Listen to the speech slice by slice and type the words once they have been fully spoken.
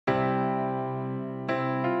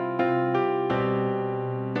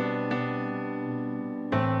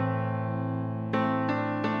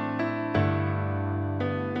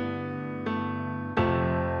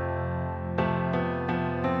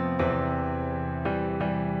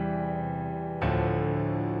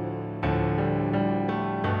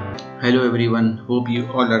Hello everyone, hope you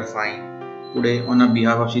all are fine. Today on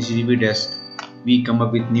behalf of CCTV Desk, we come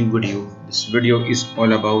up with new video. This video is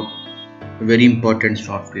all about a very important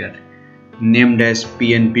software named as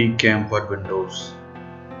PNP Cam for Windows.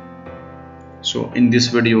 So in this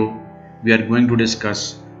video, we are going to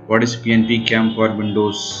discuss what is PNP Cam for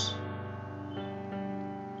Windows,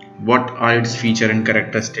 what are its features and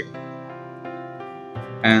characteristics,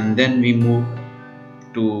 and then we move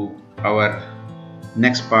to our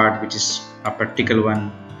next part, which is a practical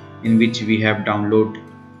one in which we have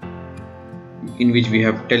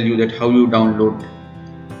tell you that how you download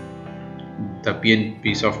the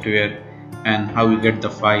PNP software and how you get the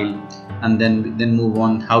file, and then move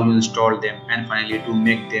on how you install them, and finally to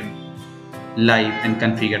make them live and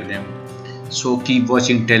configure them. So keep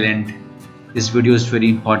watching till end. This video is very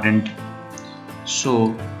important,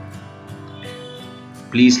 so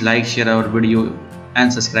please like, share our video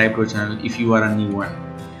and subscribe to our channel if you are a new one.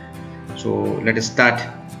 So let us start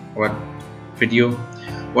our video.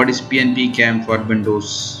 What is PNP Cam for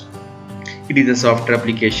Windows? It is a software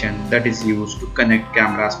application that is used to connect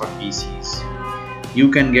cameras for PCs. You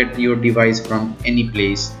can get your device from any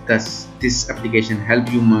place, thus this application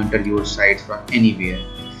helps you monitor your sites from anywhere.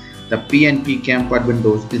 The PNP Cam for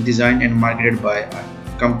Windows is designed and marketed by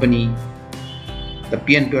a company. The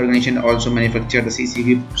PNP organization also manufactures the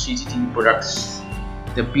CCTV products.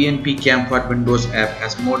 The PNP Cam for Windows app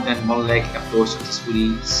has more than 1 lakh uploads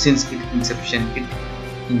successfully since its inception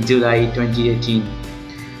in July 2018.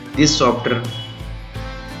 This software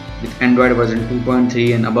with Android version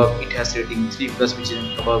 2.3 and above, it has rating 3+, which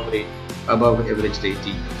is above average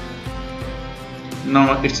rating.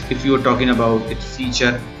 Now if you are talking about its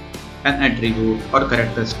feature and attribute or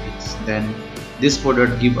characteristics, then this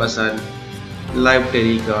product gives us a live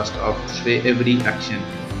telecast of every action.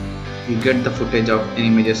 You get the footage of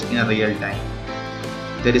images in a real time.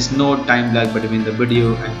 There is no time lag between the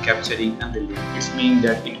video and capturing and the link. It means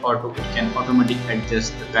that it can automatically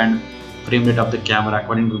adjust the frame rate of the camera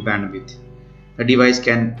according to bandwidth. The device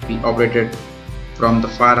can be operated from the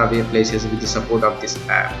far away places with the support of this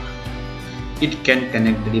app. It can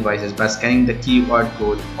connect the devices by scanning the QR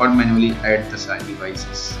code or manually add the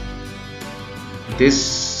devices.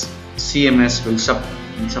 This CMS will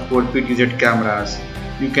support PTZ cameras.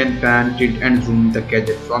 You can pan, tilt and zoom the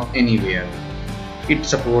gadget from anywhere. It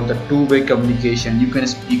supports the two-way communication. You can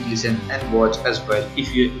speak, listen and watch as well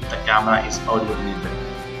if the camera is audio enabled.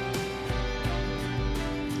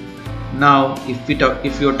 Now if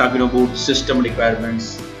you are talking about system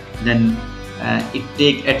requirements, then it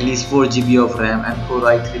takes at least 4 GB of RAM and Core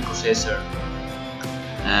i3 processor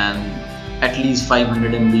and at least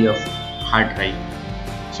 500 MB of hard drive.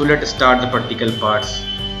 So let us start the practical parts.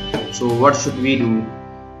 So what should we do?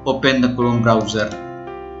 Open the Chrome browser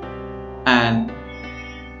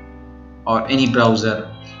or any browser.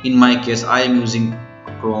 In my case I am using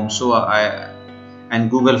Chrome, so and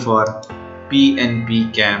Google for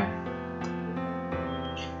PNP Cam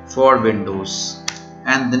for Windows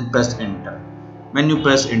and then press enter. When you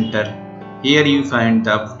press enter, here you find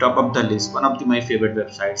the top of the list one of my favorite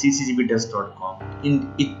websites, cctvdesk.com.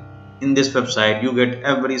 In this website you get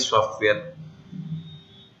every software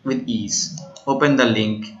with ease. Open the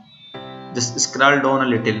link, just scroll down a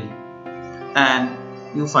little and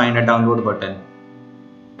you find a download button.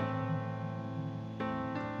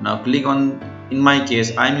 Now click on, in my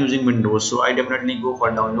case I am using Windows, so I definitely go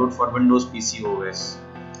for download for Windows PC OS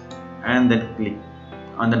and then click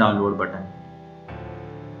on the download button.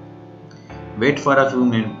 Wait for a few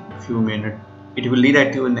minutes. It will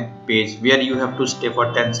redirect you in a page where you have to stay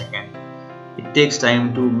for 10 seconds. It takes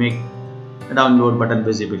time to make the download button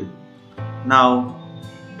visible. Now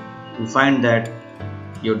you find that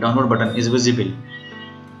your download button is visible.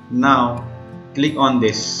 Now click on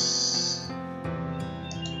this.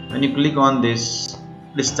 When you click on this,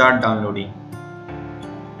 it start downloading.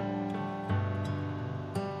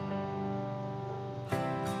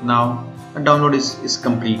 Now the download is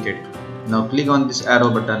completed. Now click on this arrow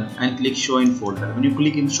button and click show in folder. When you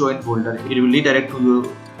click in show in folder, it will redirect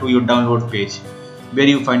to your download page where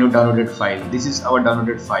you find your downloaded file. This is our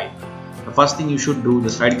downloaded file. The first thing you should do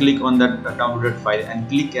is right click on the downloaded file and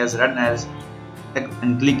click as run as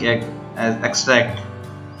and click as extract.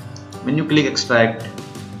 When you click extract,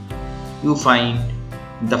 you find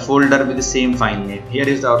the folder with the same file name. Here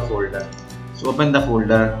is our folder. So open the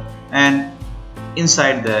folder and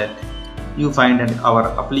inside that you find our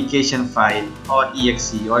application file or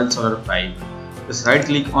exe or installer file. Just right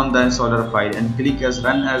click on the installer file and click as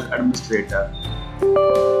run as administrator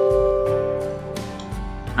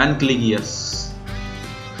and click yes.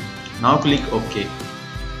 Now click OK.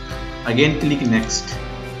 Again click next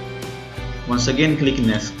Once again click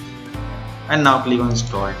next, and now click on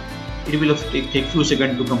install. It will take few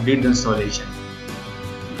seconds to complete the installation.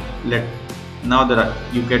 Now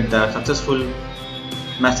you get the successful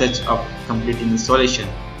message of completing installation.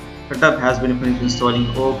 Setup has been finished installing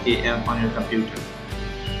OKM on your computer.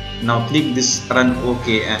 Now click this run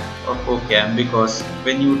OKM because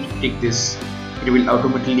when you click this, it will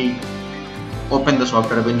automatically open the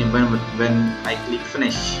software when I click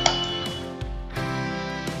finish.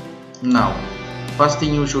 Now first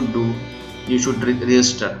thing you should do, you should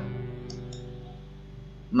register.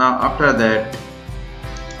 Now after that,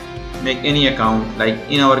 make any account. Like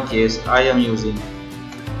in our case, I am using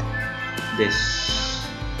this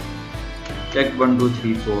check 1 2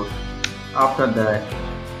 3 4. After that,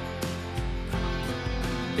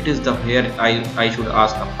 it is the here I should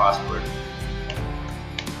ask a password.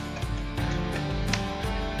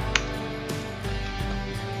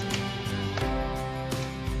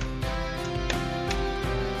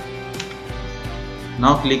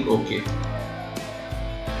 Now click OK.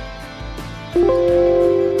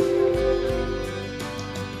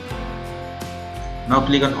 Now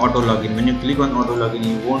click on auto login. When you click on auto login,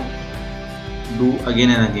 you won't do again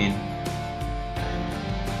and again.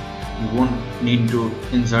 You won't need to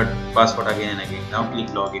insert password again and again. Now click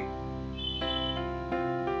login.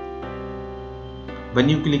 When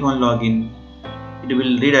you click on login, it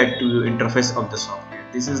will redirect to your interface of the software.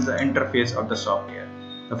 This is the interface of the software.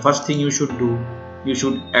 The first thing you should do, you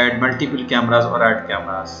should add multiple cameras or add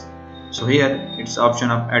cameras. So here it's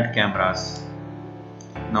option of add cameras.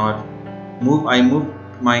 Now I move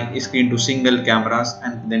my screen to single cameras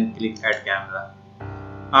and then click add camera.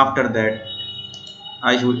 After that,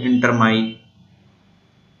 I should enter my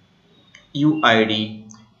UID.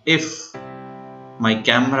 If my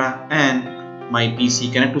camera and my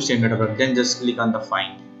PC connect to same network, then just click on the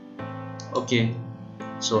find. Okay,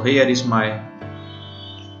 so here is my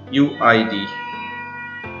UID.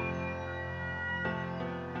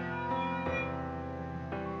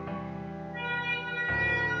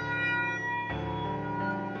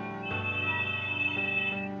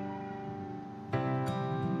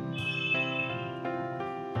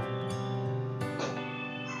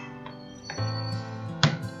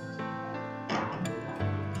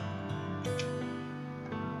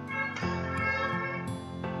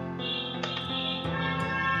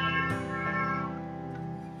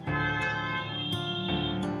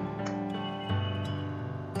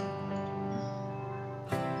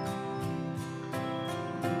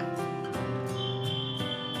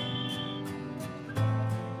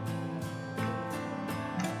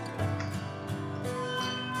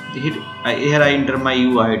 Here I enter my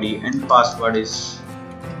UID and password is.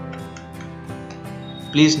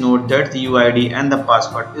 Please note that the UID and the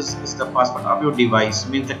password is the password of your device,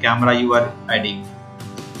 means the camera you are adding.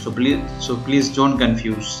 So please don't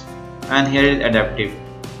confuse. And here is adaptive.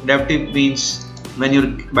 Adaptive means when your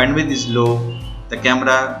bandwidth is low, the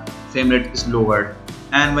camera frame rate is lower,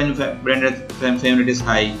 and when your frame rate is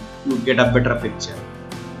high, you get a better picture.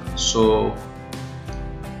 So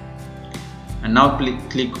and now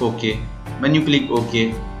click OK. When you click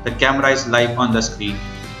OK, the camera is live on the screen.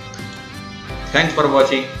 Thanks for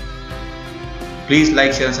watching. Please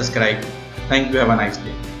like, share and subscribe. Thank you. Have a nice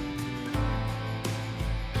day.